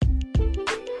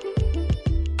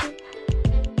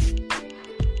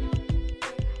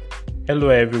Hello,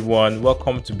 everyone.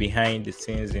 Welcome to Behind the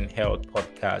Scenes in Health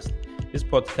podcast. This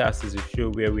podcast is a show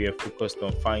where we are focused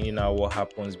on finding out what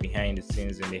happens behind the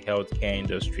scenes in the healthcare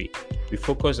industry. We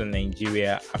focus on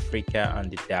Nigeria, Africa,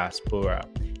 and the diaspora.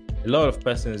 A lot of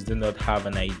persons do not have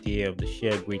an idea of the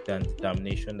sheer grit and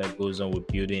determination that goes on with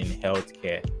building in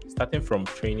healthcare, starting from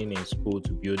training in school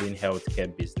to building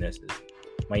healthcare businesses.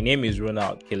 My name is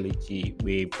Ronald Kelechi,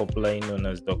 we popularly known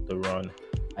as Dr. Ron.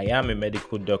 I am a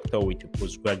medical doctor with a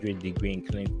postgraduate degree in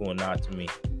clinical anatomy.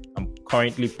 I'm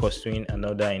currently pursuing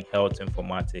another in health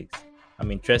informatics.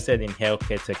 I'm interested in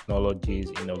healthcare technologies,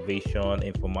 innovation,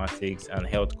 informatics, and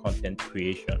health content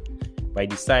creation. By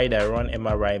the side, I run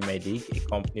MRI Medic, a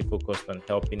company focused on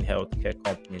helping healthcare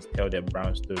companies tell their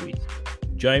brand stories.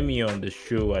 Join me on the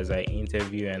show as I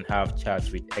interview and have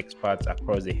chats with experts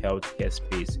across the healthcare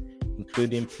space,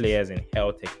 including players in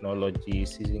health technology,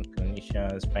 seasoned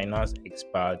clinicians, finance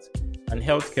experts, and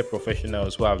healthcare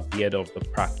professionals who have veered off the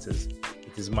practice.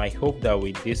 It is my hope that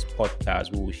with this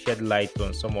podcast, we will shed light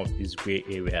on some of these gray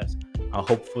areas and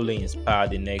hopefully inspire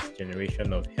the next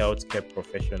generation of healthcare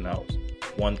professionals,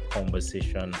 one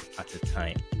conversation at a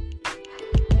time.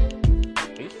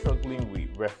 Are you struggling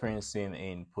with referencing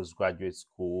in postgraduate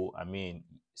school?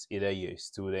 It's either you're a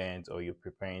student or you're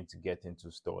preparing to get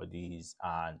into studies,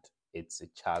 and it's a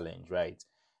challenge, right?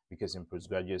 Because in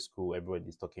postgraduate school,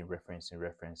 everybody's talking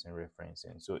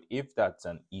referencing. So if that's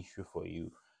an issue for you,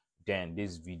 then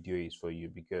this video is for you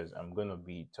because I'm going to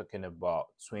be talking about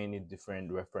 20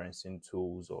 different referencing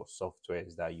tools or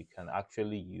softwares that you can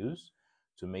actually use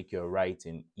to make your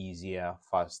writing easier,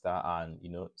 faster, and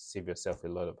save yourself a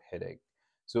lot of headache.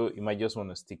 So you might just want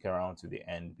to stick around to the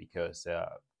end because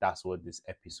that's what this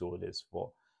episode is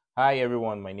for. Hi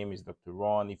everyone, my name is Dr.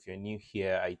 Ron. If you're new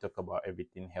here, I talk about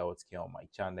everything healthcare on my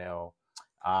channel.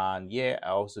 And yeah,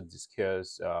 I also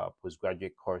discuss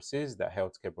postgraduate courses that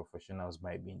healthcare professionals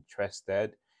might be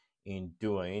interested in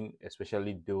doing,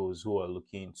 especially those who are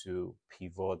looking to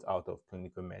pivot out of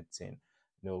clinical medicine.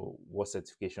 What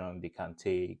certification they can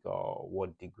take or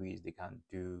what degrees they can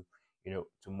do,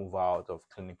 to move out of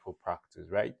clinical practice,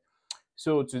 right?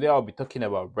 So today I'll be talking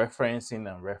about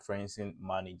referencing and referencing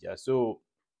manager. So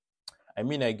I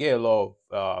get a lot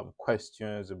of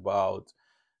questions about,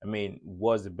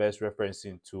 what's the best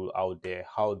referencing tool out there?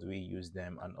 How do we use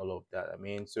them and all of that?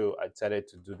 So I decided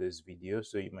to do this video,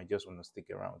 so you might just want to stick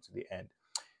around to the end.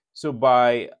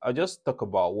 I'll just talk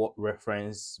about what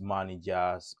reference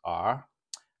managers are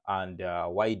and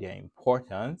why they're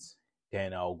important.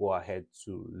 Then I'll go ahead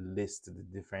to list the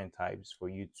different types for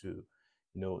you to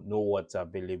know what's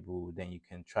available. Then you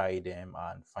can try them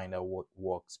and find out what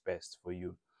works best for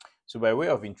you. So by way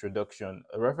of introduction,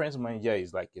 a reference manager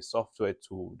is like a software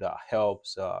tool that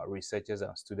helps researchers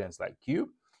and students like you,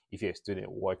 if you're a student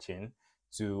watching,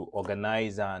 to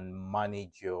organize and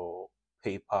manage your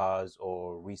papers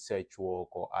or research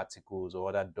work or articles or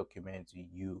other documents you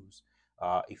use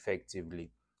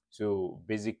effectively. So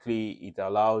basically, it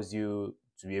allows you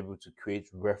to be able to create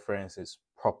references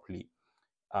properly.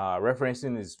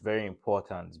 Referencing is very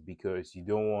important because you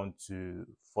don't want to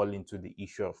fall into the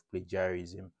issue of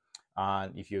plagiarism.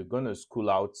 And if you're going to school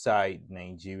outside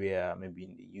Nigeria, maybe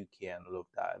in the UK and all of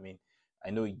that, I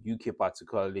know UK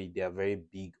particularly, they are very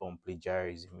big on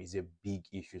plagiarism. It's a big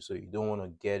issue. So you don't want to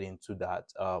get into that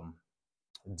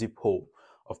deep hole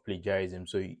of plagiarism.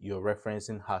 So your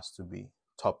referencing has to be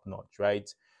top notch, right?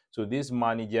 So these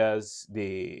managers,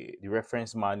 the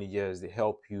reference managers, they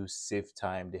help you save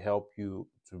time. They help you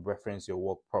to reference your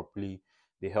work properly.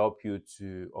 They help you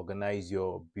to organize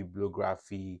your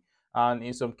bibliography. And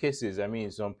in some cases,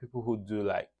 some people who do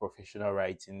like professional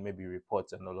writing, maybe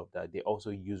reports and all of that, they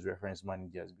also use reference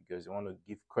managers because they want to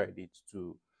give credit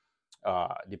to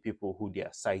the people who they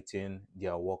are citing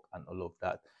their work and all of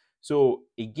that. So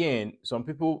again, some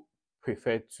people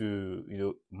prefer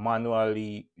to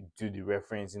manually do the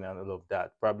referencing and all of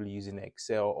that, probably using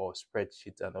Excel or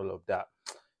spreadsheets and all of that.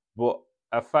 But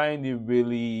I find it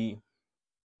really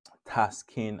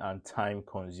tasking and time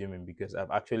consuming because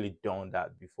I've actually done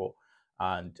that before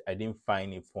and I didn't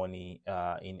find it funny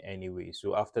in any way.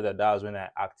 So after that was when I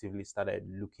actively started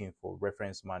looking for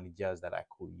reference managers that I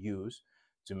could use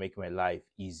to make my life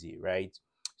easy, right?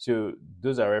 So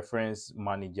those are reference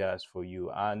managers for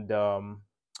you. And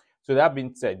so that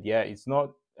being said, yeah, it's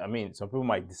not, some people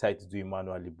might decide to do it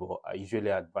manually, but I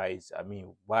usually advise,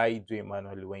 why do it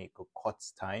manually when you could cut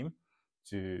time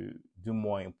to do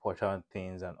more important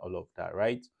things and all of that,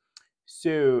 right?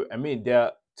 So, there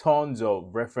are tons of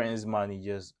reference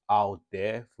managers out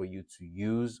there for you to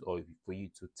use or for you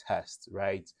to test,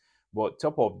 right? But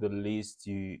top of the list,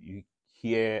 you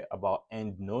hear about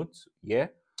Endnote, yeah.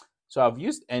 So I've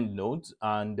used Endnote,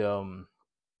 and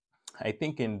I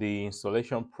think in the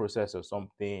installation process or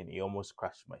something, it almost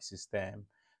crashed my system.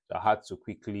 So I had to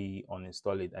quickly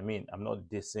uninstall it. I mean, I'm not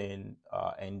dissing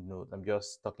Endnote. I'm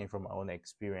just talking from my own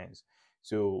experience.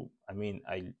 So I mean,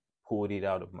 I pulled it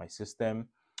out of my system.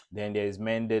 Then there's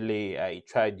Mendeley. I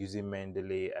tried using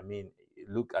Mendeley. I mean, it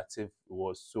looked as if it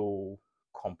was so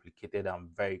complicated and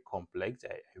very complex.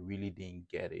 I really didn't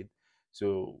get it.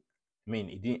 So I mean,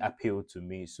 it didn't appeal to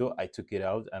me. So I took it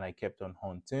out and I kept on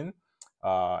hunting.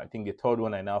 I think the third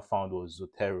one I now found was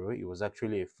Zotero. It was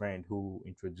actually a friend who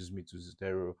introduced me to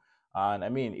Zotero. And I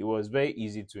mean, it was very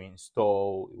easy to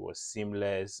install, it was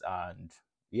seamless, and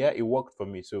yeah, it worked for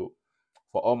me. So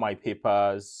for all my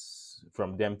papers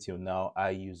from them till now, I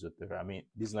use Zotero. I mean,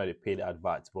 this is not a paid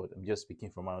advert, but I'm just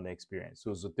speaking from my own experience.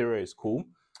 So Zotero is cool.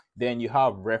 Then you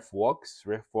have RefWorks.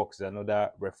 RefWorks is another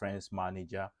reference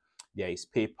manager. There is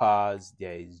Papers,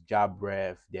 there is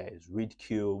JabRef, there is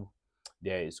ReadCube,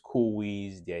 there is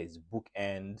CoolWiz, there is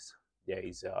Bookends, there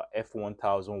is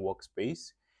F1000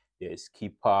 Workspace, there is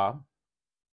Keeper,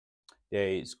 there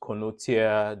is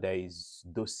Konotia, there is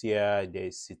Dossier, there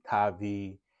is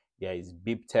Citavi, there is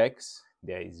BibTex,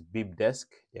 there is BibDesk,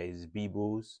 there is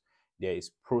Bibos, there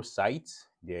is ProSite,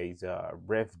 there is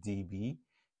RefDB,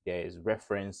 there is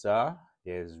Referencer,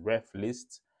 there is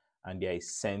RefList, and there is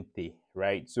Sente,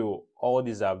 right? So all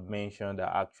these I've mentioned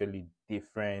are actually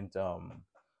different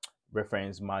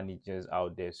reference managers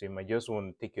out there. So you might just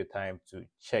want to take your time to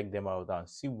check them out and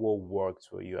see what works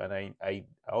for you. And I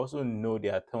also know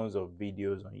there are tons of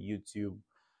videos on YouTube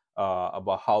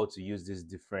about how to use these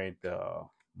different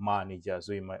managers.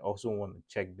 So you might also want to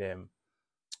check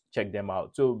them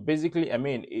out. So basically, I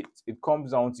mean, it comes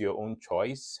down to your own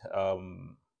choice,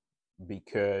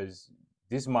 because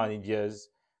these managers,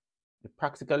 they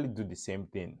practically do the same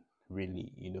thing,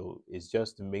 really. It's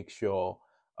just to make sure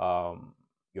um,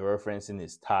 your referencing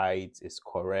is tight, is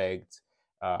correct.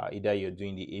 Either you're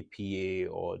doing the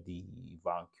APA or the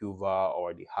Vancouver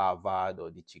or the Harvard or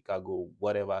the Chicago,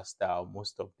 whatever style,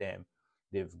 most of them,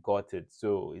 they've got it.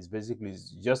 So it's basically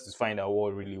just to find out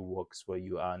what really works for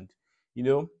you and, you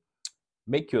know,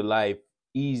 make your life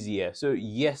easier. So,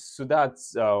 yes, so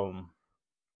that's the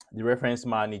reference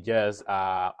managers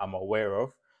I'm aware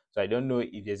of. So I don't know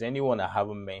if there's anyone I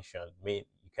haven't mentioned. Maybe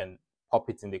you can pop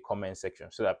it in the comment section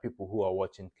so that people who are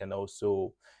watching can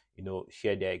also,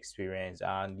 share their experience.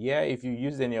 And yeah, if you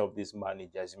use any of these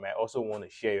managers, you might also want to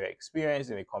share your experience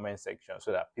in the comment section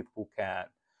so that people can,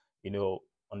 you know,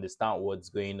 understand what's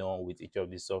going on with each of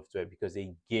the software, because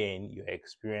again, your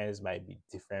experience might be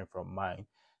different from mine,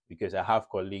 because I have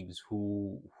colleagues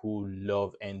who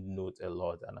love EndNote a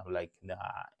lot, and I'm like, nah,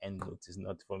 EndNote is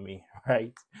not for me,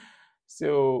 right?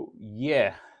 So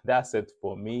yeah, that's it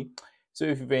for me. So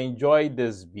if you've enjoyed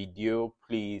this video,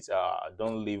 please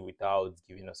don't leave without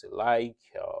giving us a like,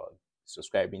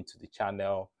 subscribing to the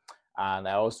channel, and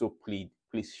I also please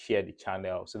share the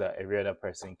channel so that every other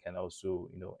person can also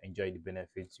enjoy the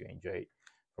benefits you enjoy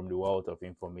from the wealth of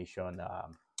information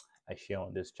I share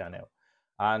on this channel.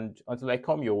 And until I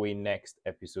come your way next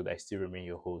episode, I still remain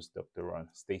your host, Dr. Ron.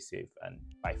 Stay safe and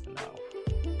bye for now.